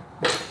fine.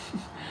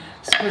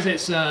 Because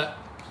it's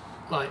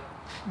like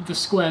the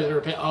squares are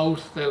a bit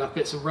old. They'll have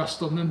bits of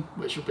rust on them,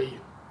 which will be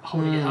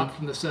holding it up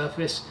from the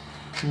surface.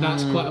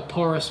 That's quite a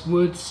porous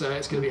wood, so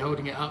it's going to be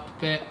holding it up a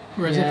bit.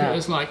 Whereas if it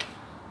was like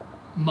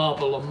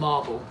marble on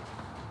marble,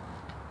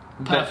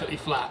 perfectly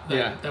flat,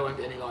 then there won't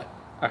be any light.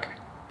 Okay.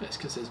 But it's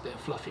because there's a bit of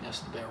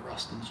fluffiness and a bit of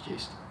rust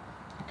introduced.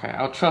 Okay,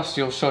 I'll trust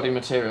your shoddy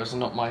materials and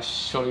not my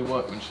shoddy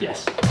workmanship.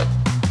 Yes.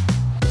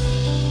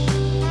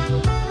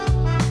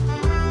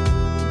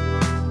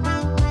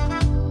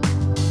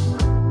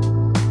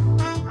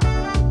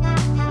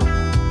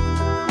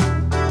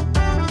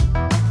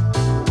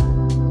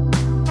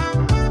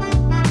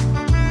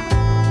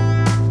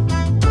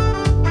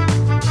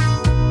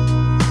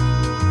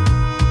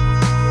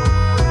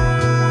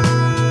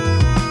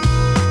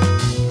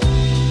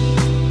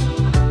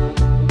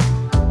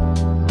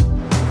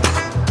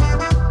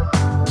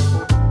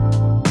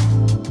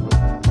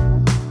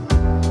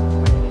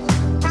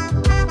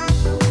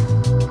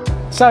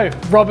 So,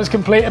 Rob has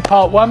completed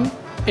part 1.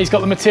 He's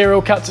got the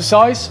material cut to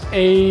size.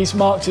 He's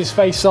marked his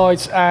face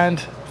sides and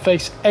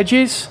face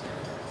edges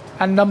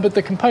and numbered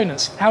the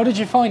components. How did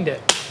you find it?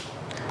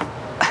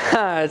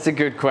 That's a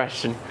good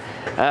question.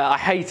 I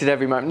hated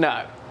every moment.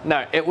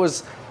 No, it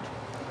was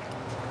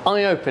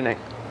eye-opening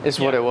is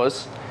what it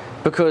was.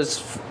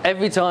 Because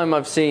every time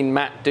I've seen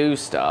Matt do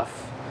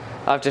stuff,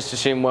 I've just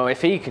assumed, well,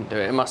 if he can do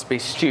it, it must be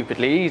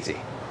stupidly easy.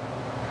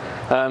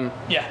 Safe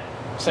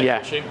to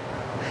assume.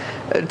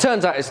 It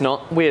turns out it's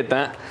not. Weird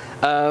that.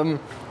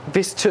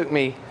 This took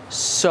me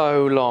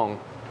so long.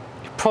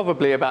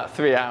 Probably about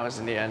 3 hours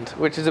in the end,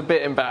 which is a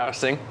bit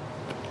embarrassing.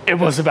 It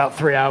was about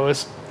 3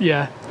 hours,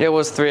 yeah. It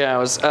was 3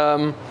 hours.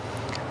 A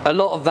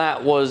lot of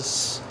that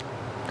was...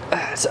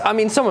 I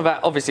mean, some of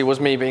that obviously was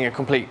me being a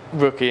complete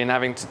rookie and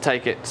having to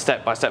take it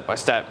step by step by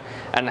step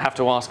and have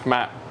to ask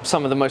Matt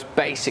some of the most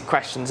basic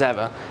questions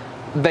ever.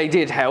 They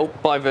did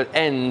help. By the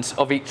end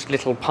of each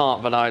little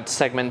part that I'd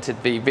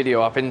segmented the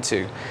video up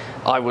into,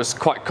 I was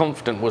quite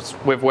confident with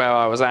where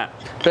I was at.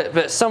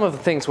 But some of the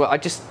things were,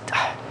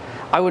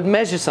 I would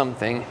measure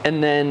something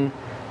and then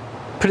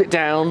put it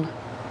down,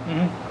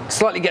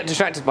 slightly get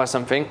distracted by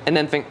something, and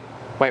then think,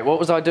 wait, what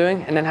was I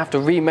doing? And then have to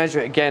re-measure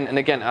it again and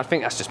again. I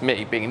think that's just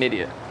me being an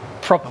idiot.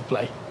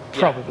 Probably.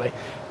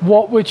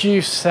 What would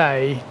you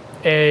say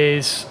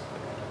is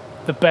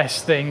the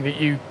best thing that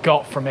you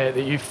got from it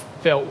that you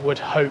felt would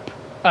help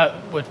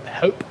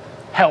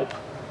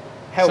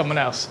someone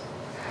else?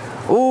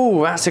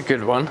 Ooh, that's a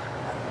good one.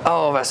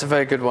 Oh, that's a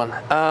very good one.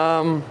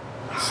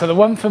 So the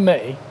one for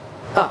me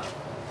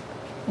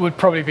would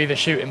probably be the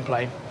shooting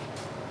plane.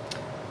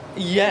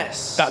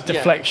 Yes. That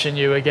deflection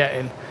you were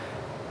getting.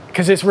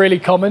 Because it's really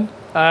common.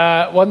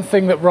 One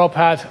thing that Rob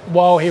had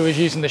while he was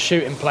using the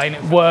shooting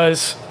plane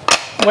was,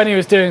 when he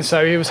was doing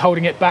so, he was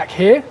holding it back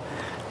here,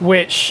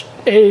 which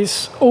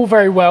is all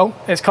very well.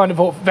 It's kind of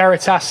what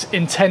Veritas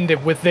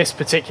intended with this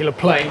particular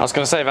plane. I was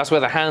going to say, that's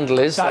where the handle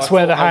is. That's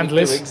where the handle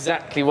is.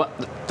 Exactly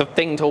what the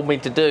thing told me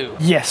to do.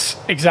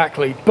 Yes,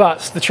 exactly.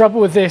 But the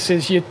trouble with this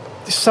is you're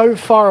so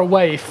far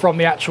away from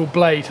the actual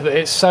blade that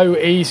it's so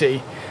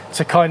easy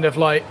to kind of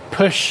like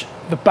push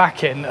the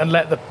back in and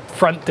let the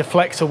front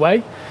deflect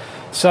away.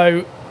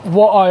 So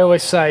what I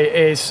always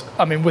say is,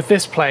 I mean, with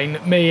this plane,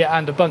 me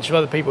and a bunch of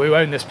other people who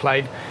own this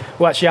plane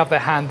will actually have their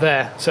hand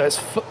there. So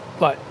it's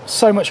like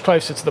so much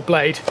closer to the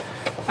blade,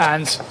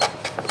 and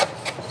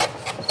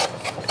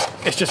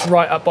it's just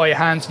right up by your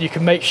hands. You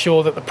can make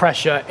sure that the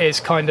pressure is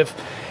kind of,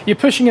 you're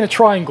pushing in a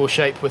triangle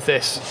shape with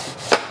this.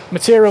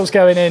 Material's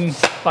going in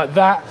like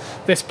that,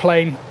 this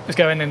plane is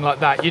going in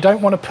like that. You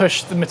don't want to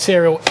push the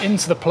material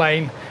into the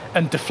plane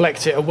and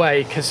deflect it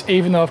away, because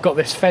even though I've got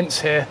this fence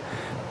here,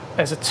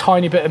 there's a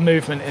tiny bit of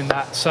movement in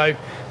that. So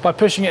by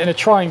pushing it in a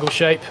triangle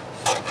shape,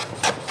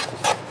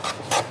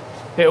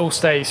 it all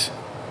stays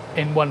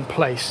in one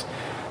place.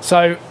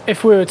 So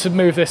if we were to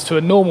move this to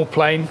a normal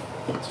plane,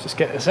 let's just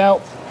get this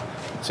out.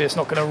 See, it's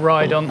not going to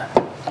ride on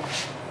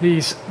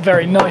these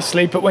very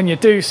nicely, but when you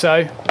do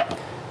so,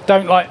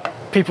 don't like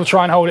people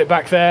try and hold it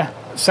back there.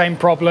 Same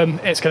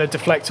problem, it's going to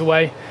deflect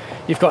away.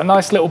 You've got a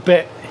nice little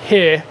bit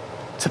here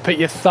to put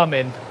your thumb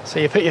in. So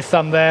you put your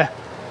thumb there,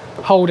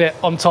 hold it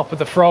on top of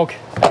the frog,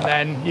 and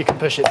then you can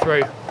push it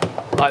through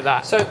like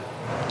that. So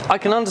I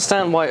can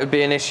understand why it would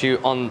be an issue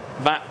on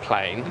that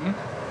plane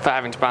for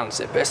having to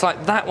balance it, but it's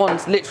like that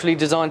one's literally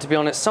designed to be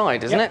on its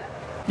side, isn't it?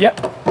 Yep,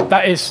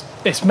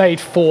 it's made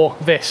for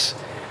this,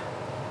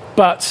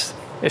 but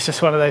it's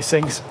just one of those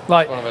things.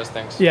 Like, one of those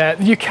things. Yeah,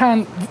 you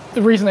can.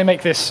 The reason they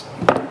make this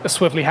a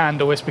swivelly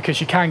handle is because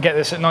you can get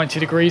this at 90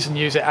 degrees and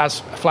use it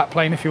as a flat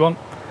plane if you want.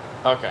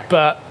 Okay.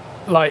 But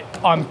like,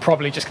 I'm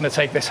probably just going to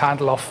take this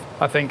handle off,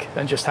 I think,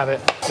 and just have it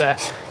there.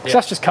 Because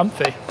that's just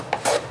comfy.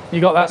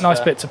 You got that nice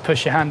bit to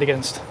push your hand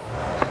against.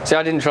 See,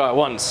 I didn't try it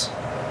once.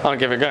 I'll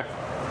give it a go.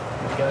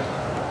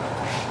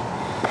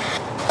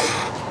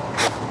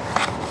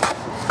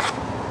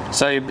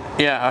 So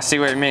yeah, I see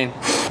what you mean.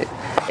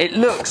 It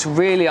looks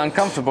really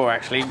uncomfortable,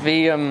 actually.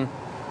 The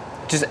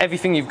just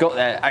everything you've got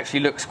there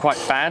actually looks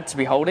quite bad to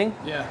be holding.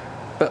 Yeah.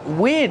 But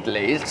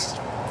weirdly, it's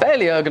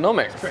fairly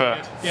ergonomic for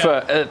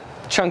a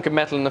chunk of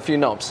metal and a few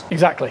knobs.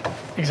 Exactly.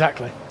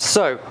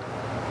 So,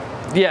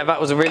 yeah,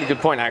 that was a really good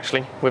point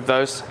actually with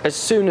those. As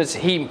soon as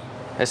you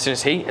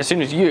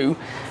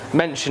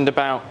mentioned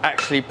about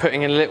actually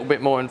putting in a little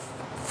bit more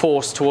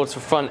force towards the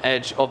front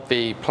edge of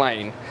the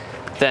plane,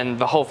 then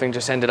the whole thing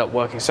just ended up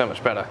working so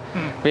much better.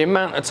 The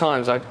amount of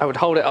times I would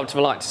hold it up to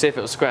the light to see if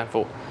it was square and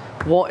thought,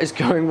 what is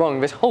going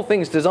wrong? This whole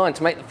thing's designed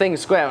to make the thing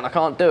square and I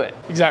can't do it.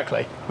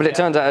 Exactly. But it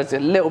turns out there's a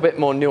little bit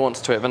more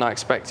nuance to it than I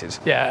expected.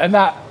 Yeah, and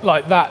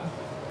that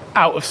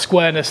out of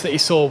squareness that you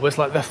saw was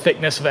like the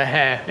thickness of her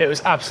hair. It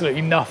was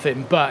absolutely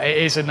nothing, but it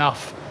is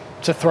enough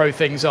to throw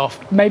things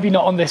off. Maybe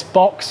not on this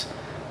box,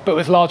 but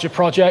with larger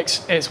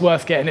projects, it's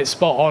worth getting it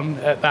spot on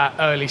at that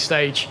early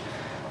stage,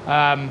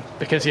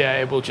 because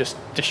yeah, it will just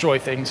destroy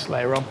things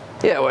later on.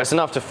 Yeah, well, it's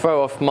enough to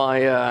throw off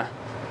my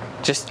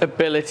just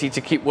ability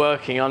to keep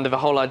working under the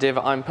whole idea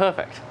that I'm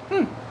perfect.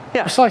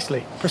 Yeah,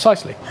 precisely.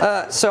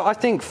 So I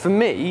think for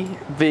me,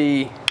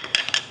 the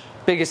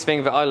biggest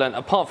thing that I learned,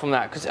 apart from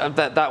that, because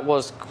that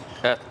was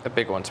a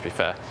big one to be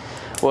fair,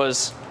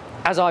 was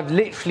as I've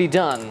literally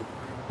done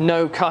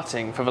no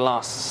cutting for the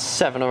last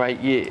 7 or 8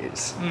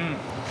 years,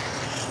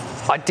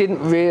 I didn't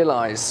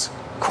realise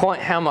quite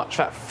how much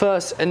that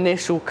first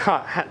initial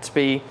cut had to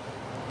be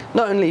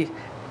not only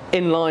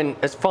in line,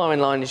 as far in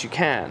line as you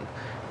can,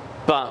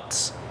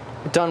 but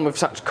done with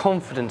such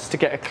confidence to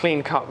get a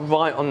clean cut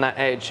right on that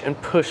edge and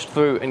push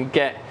through and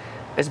get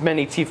as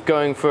many teeth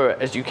going through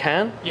it as you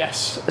can.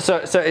 Yes. So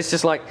it's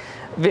just like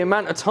the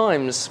amount of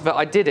times that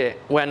I did it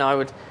when I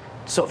would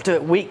sort of do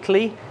it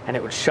weekly and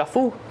it would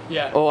shuffle.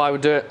 Yeah. Or I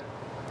would do it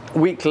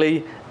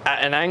weekly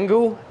at an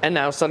angle and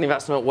now suddenly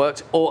that's not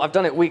worked. Or I've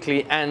done it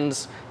weekly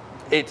and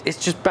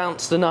it's just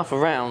bounced enough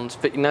around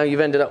that now you've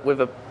ended up with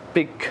a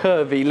big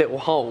curvy little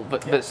hole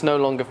that's no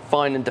longer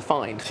fine and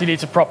defined. So you need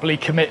to properly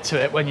commit to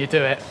it when you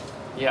do it.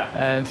 Yeah.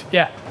 And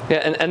yeah.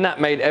 Yeah, and that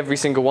made every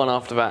single one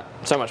after that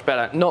so much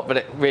better. Not that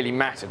it really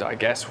mattered, I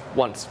guess,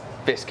 once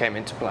this came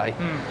into play.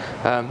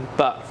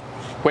 But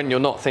when you're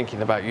not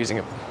thinking about using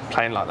a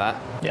plane like that.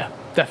 Yeah,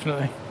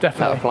 definitely. That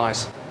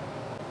applies.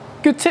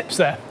 Good tips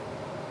there.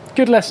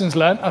 Good lessons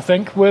learned, I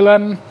think.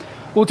 We'll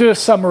do a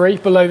summary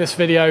below this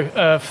video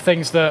of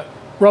things that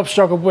Rob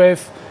struggled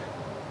with,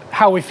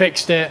 how we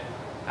fixed it,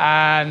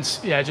 and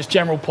yeah, just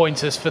general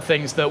pointers for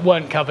things that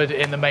weren't covered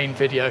in the main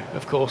video,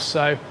 of course.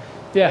 So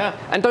yeah.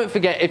 And don't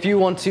forget, if you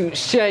want to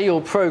share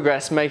your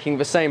progress making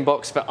the same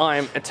box that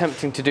I'm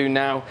attempting to do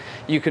now,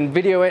 you can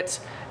video it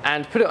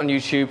and put it on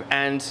YouTube,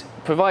 and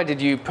provided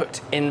you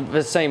put in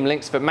the same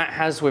links that Matt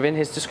has within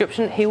his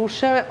description, he will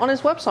share it on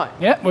his website.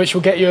 Yeah, which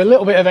will get you a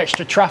little bit of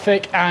extra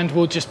traffic and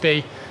will just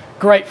be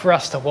great for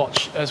us to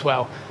watch as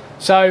well.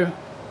 So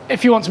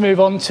if you want to move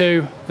on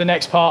to the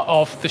next part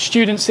of the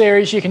student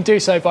series, you can do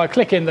so by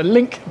clicking the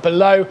link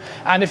below.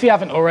 And if you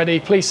haven't already,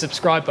 please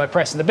subscribe by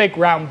pressing the big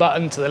round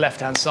button to the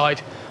left-hand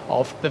side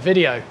of the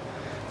video.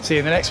 See you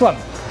in the next one.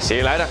 See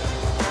you later.